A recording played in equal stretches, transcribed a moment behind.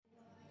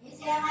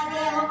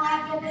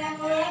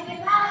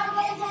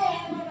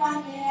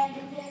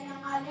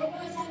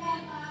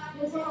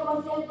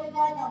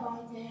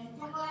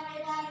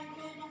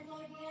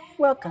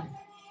Welcome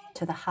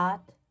to the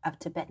Heart of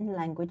Tibetan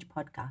Language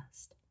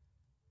podcast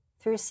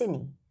through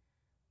SINI,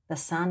 the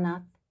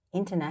Sarnath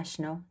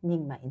International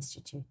Nyingma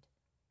Institute.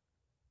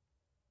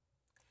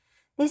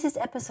 This is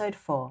episode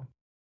 4,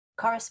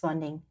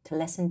 corresponding to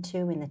lesson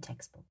 2 in the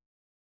textbook.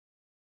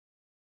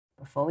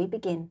 Before we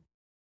begin,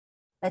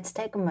 let's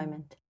take a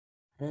moment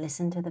and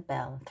listen to the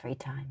bell 3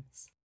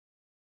 times.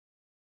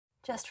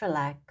 Just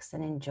relax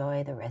and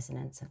enjoy the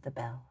resonance of the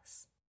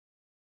bells.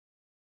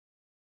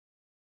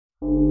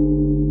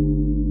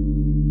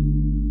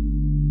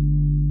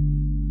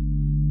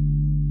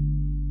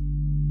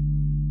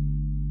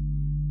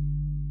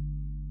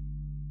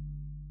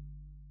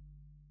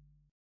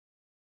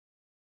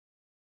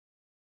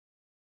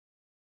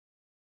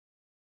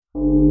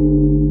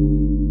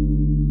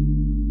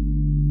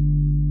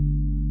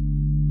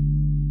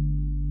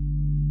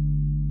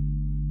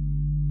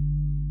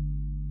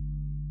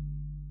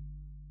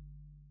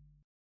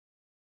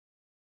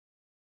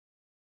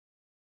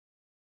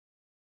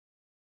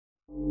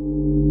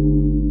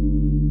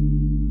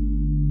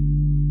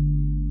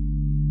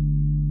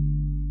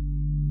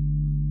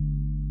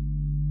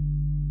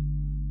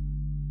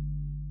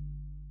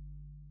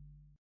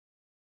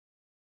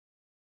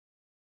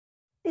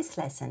 This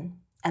lesson,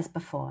 as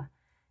before,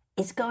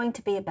 is going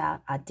to be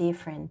about our dear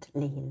friend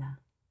Lihila.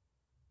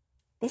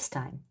 This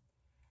time,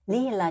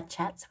 Lihila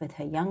chats with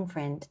her young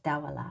friend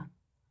Dawala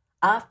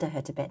after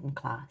her Tibetan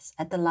class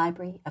at the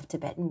Library of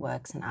Tibetan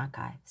Works and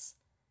Archives.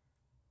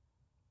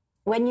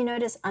 When you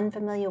notice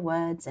unfamiliar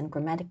words and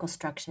grammatical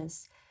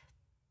structures,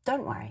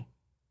 don't worry.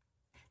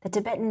 The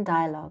Tibetan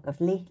dialogue of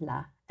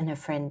Lihila and her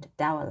friend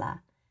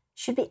Dawala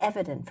should be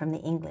evident from the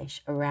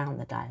English around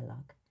the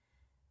dialogue.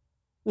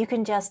 You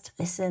can just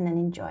listen and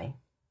enjoy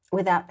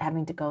without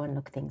having to go and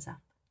look things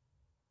up.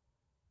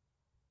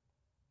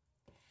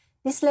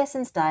 This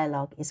lesson's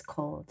dialogue is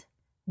called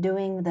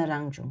Doing the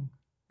Rangjung,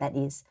 that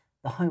is,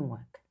 the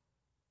homework.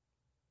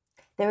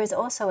 There is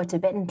also a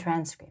Tibetan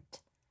transcript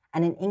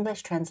and an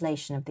English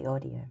translation of the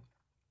audio.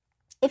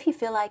 If you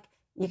feel like,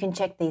 you can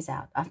check these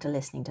out after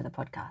listening to the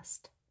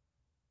podcast.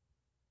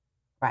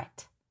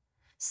 Right,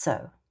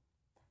 so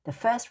the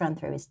first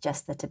run-through is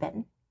just the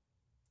Tibetan.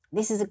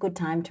 This is a good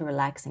time to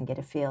relax and get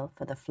a feel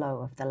for the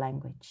flow of the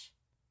language.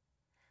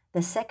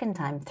 The second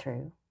time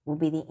through will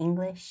be the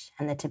English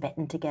and the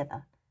Tibetan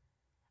together,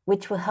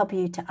 which will help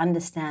you to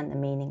understand the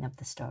meaning of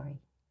the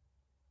story.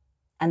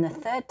 And the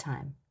third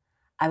time,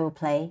 I will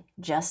play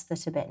just the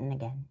Tibetan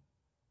again.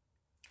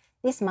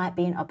 This might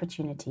be an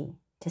opportunity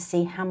to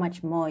see how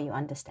much more you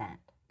understand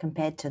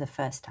compared to the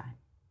first time.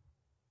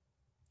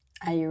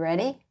 Are you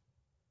ready?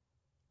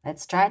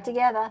 Let's try it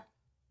together.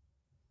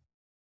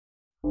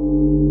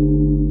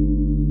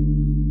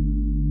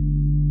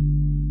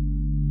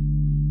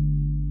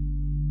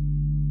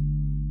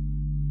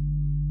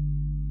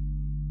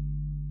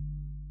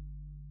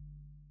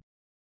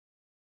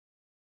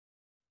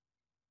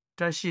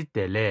 Tashi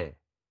tele,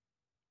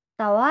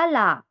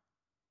 Tawala,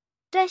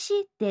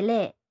 tashi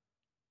tele,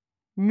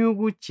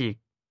 nyugu chik,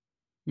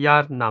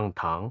 yar nang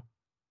thang,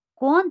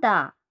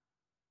 konda,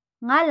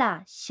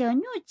 ngala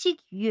shanyu chik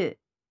yu,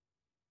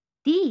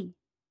 di,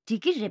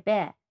 digi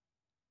rebe,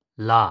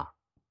 la,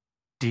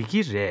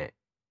 digi re,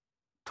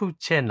 tu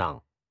che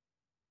nang.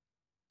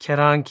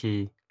 Kerang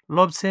ki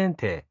lobsen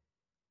te,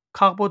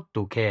 kakbo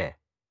duke,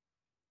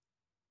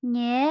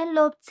 nye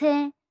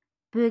lobtse,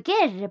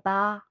 bege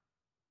reba,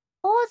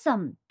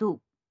 ozam du,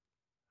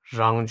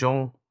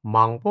 rangjong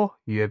mangbo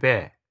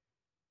yuebe,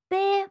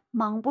 pe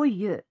mangbo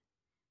yu,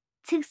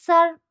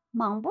 tiksar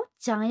mangbo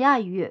jangya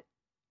yu,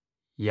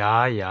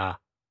 ya,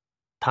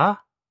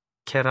 ta,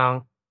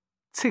 kerang,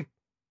 tsik,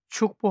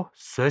 chukbo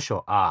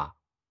sesho a.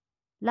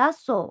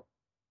 laso,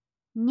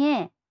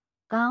 nye,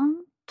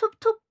 gang tup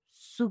tup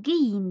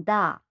sugi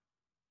yinda.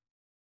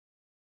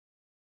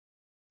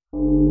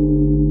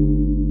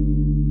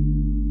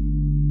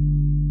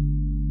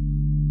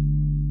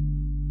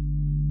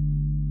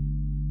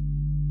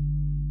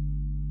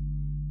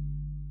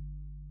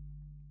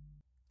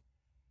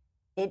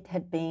 It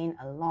had been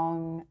a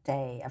long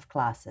day of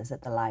classes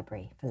at the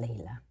library for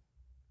Lihila.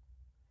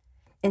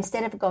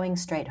 Instead of going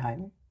straight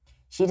home,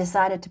 she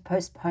decided to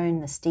postpone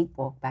the steep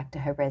walk back to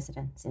her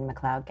residence in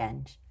MacLeod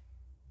Ganj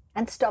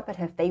and stop at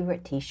her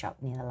favourite tea shop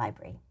near the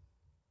library.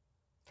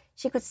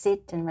 She could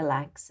sit and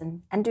relax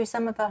and do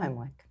some of her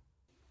homework.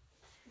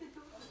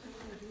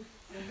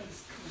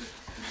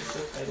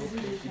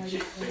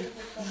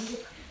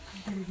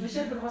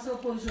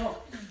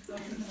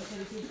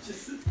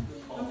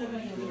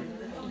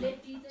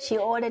 She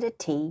ordered a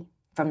tea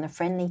from the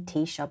friendly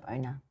tea shop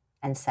owner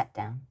and sat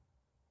down.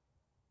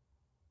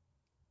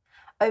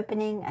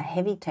 Opening a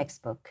heavy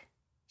textbook,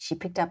 she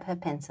picked up her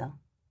pencil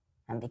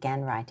and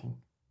began writing.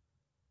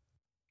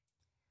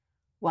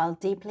 While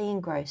deeply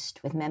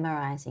engrossed with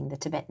memorizing the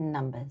Tibetan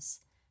numbers,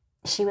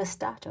 she was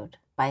startled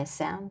by a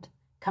sound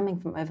coming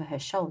from over her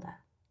shoulder.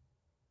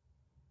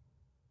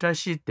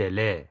 Tashi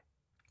tele,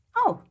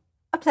 Oh,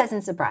 a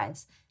pleasant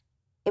surprise.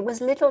 It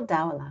was little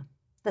Dawala,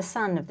 the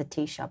son of the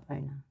tea shop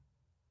owner.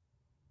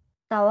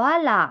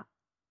 Dawala,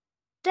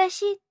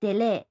 dashi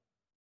dele.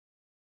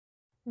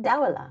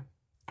 Dawala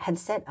had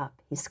set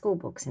up his school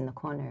books in the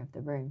corner of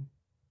the room,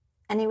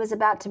 and he was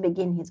about to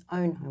begin his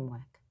own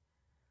homework,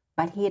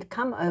 but he had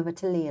come over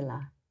to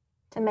Leela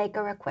to make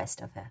a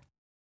request of her.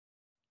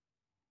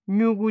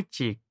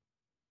 누구직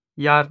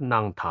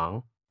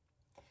야낭탕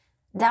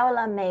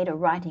Dawala made a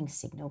writing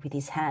signal with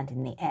his hand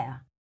in the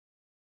air.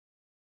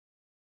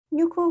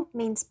 Nyuku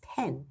means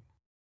pen,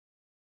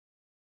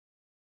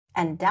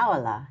 and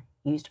Dawala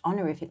used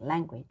honorific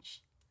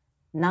language,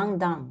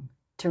 nangdang,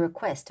 to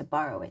request to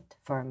borrow it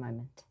for a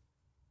moment.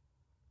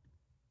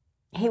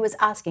 He was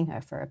asking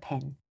her for a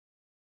pen.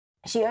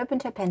 She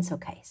opened her pencil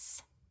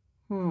case.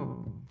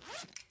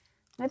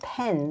 No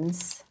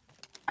pens,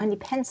 only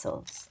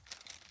pencils,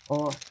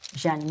 or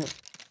januk.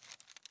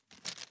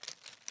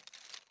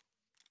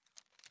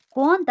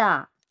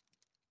 Gonda,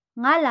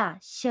 ngala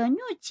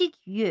xianyu jik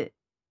yu.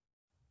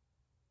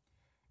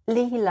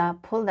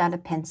 Lihila pulled out a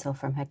pencil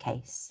from her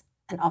case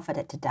and offered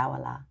it to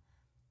Dawala,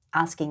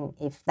 asking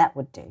if that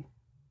would do.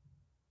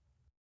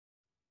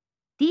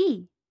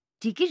 Di,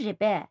 digi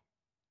ribe.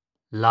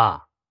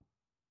 라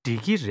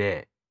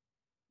디기레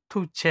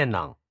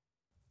투체낭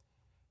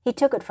He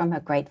took it from her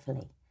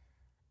gratefully,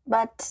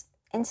 but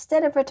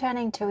instead of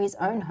returning to his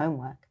own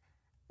homework,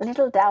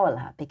 little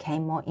Dawala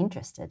became more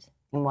interested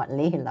in what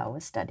Lihila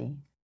was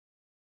studying.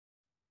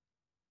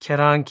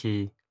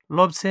 케랑키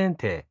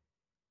롭센테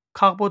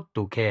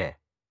카보뚜케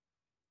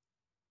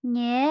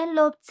Nye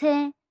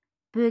lobche,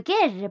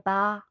 böge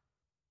riba.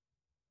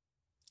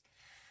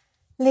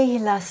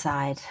 Lihila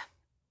sighed.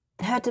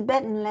 Her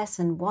Tibetan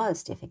lesson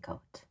was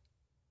difficult.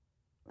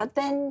 But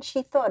then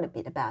she thought a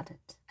bit about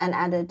it and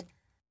added,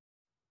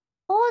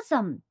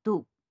 Ozam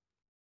du.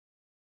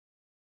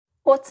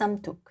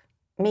 Otsamtuk,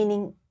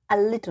 meaning a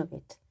little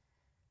bit.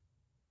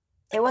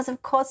 It was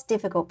of course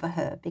difficult for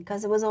her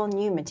because it was all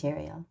new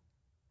material.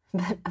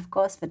 But of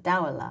course for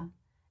Dawala,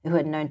 who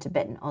had known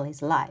Tibetan all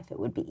his life, it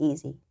would be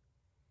easy.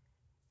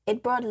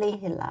 It brought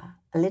Lihila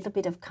a little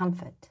bit of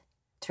comfort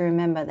to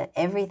remember that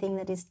everything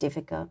that is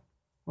difficult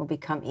will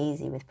become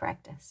easy with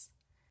practice.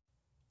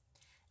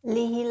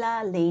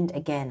 Lihila leaned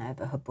again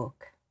over her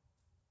book,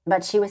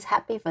 but she was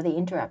happy for the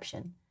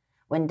interruption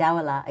when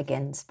Dawala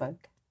again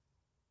spoke.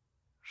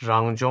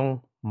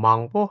 랑종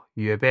망보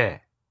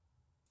예배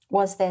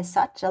Was there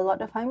such a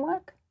lot of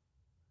homework?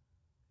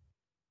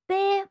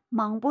 Pe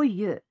mangbo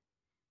yu.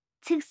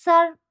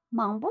 Tiksar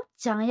mangbo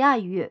jangya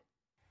yu.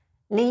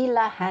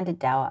 Lihila handed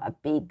Dawa a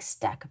big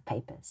stack of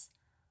papers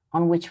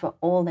on which were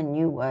all the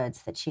new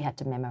words that she had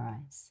to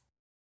memorize.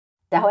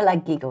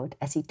 Dawala giggled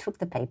as he took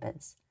the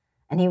papers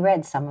and he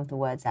read some of the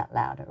words out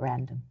loud at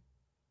random.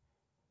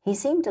 He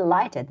seemed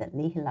delighted that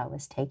Lihila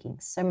was taking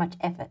so much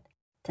effort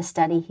to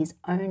study his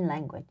own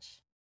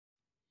language.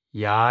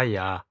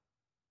 야야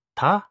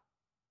다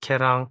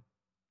케랑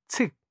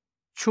칙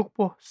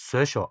축보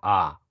서쇼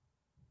아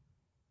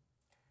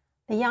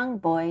The young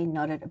boy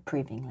nodded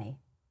approvingly.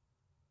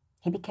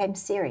 He became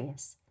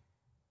serious,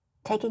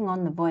 taking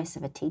on the voice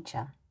of a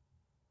teacher,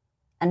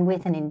 and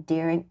with an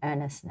endearing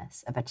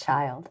earnestness of a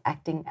child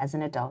acting as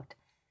an adult,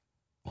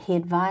 he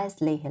advised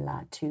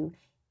Lihila to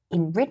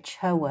enrich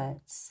her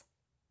words.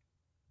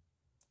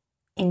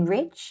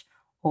 Enrich,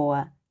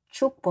 or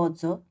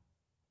chukbodzo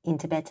in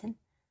Tibetan,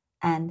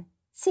 and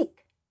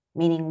sik,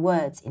 meaning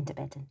words in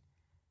Tibetan.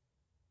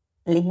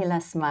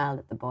 Lihila smiled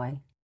at the boy.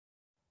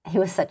 He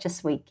was such a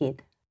sweet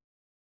kid.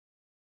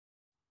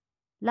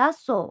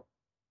 Lasso.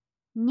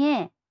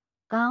 Nye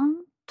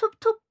gang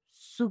tuk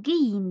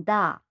sugi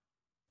inda.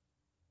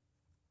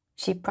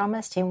 She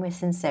promised him with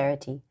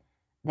sincerity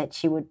that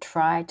she would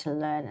try to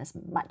learn as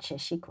much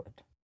as she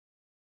could.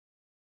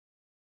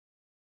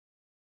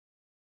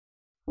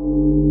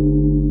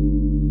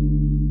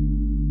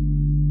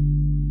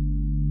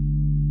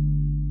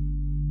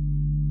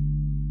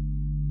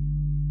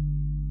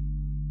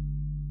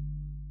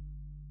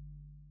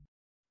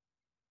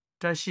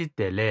 다시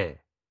델레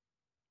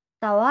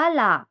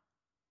Dawala,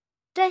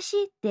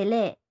 dashi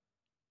dele.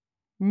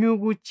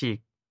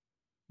 누구직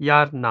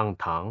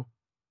야낭탕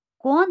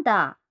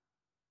Gonda,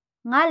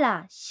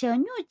 ngala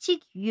xianyu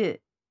jik yu.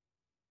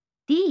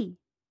 Di,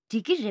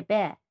 digi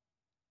ribe.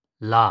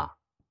 라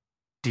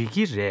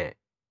디기레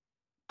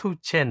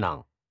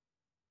투체낭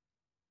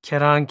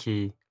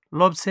케랑키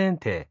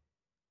롭센테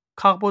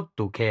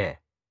카보뚜케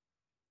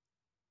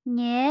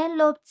Nye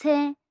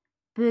lobche,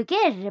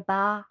 böge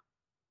riba.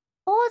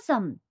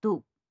 Ozam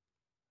du.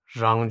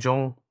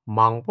 랑종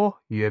망보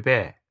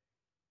예배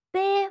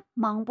Pe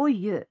mangbo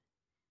yu.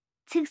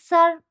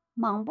 Tiksar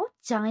mangbo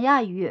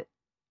jangya yu.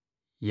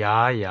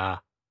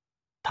 야야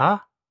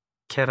다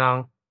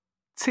케랑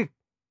칙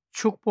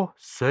축보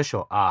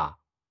서쇼 아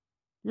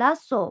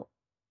Lasso.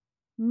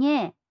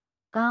 Nye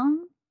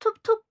gang tuk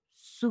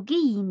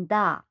sugi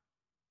inda.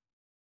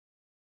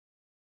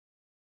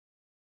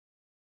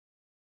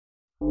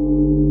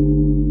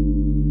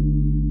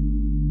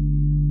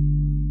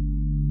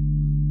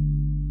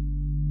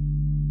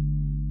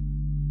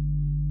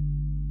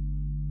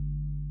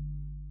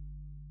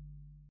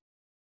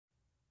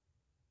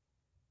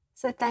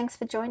 So thanks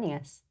for joining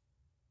us,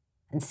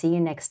 and see you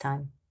next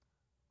time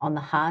on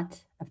the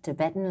Heart of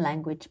Tibetan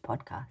Language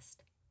podcast.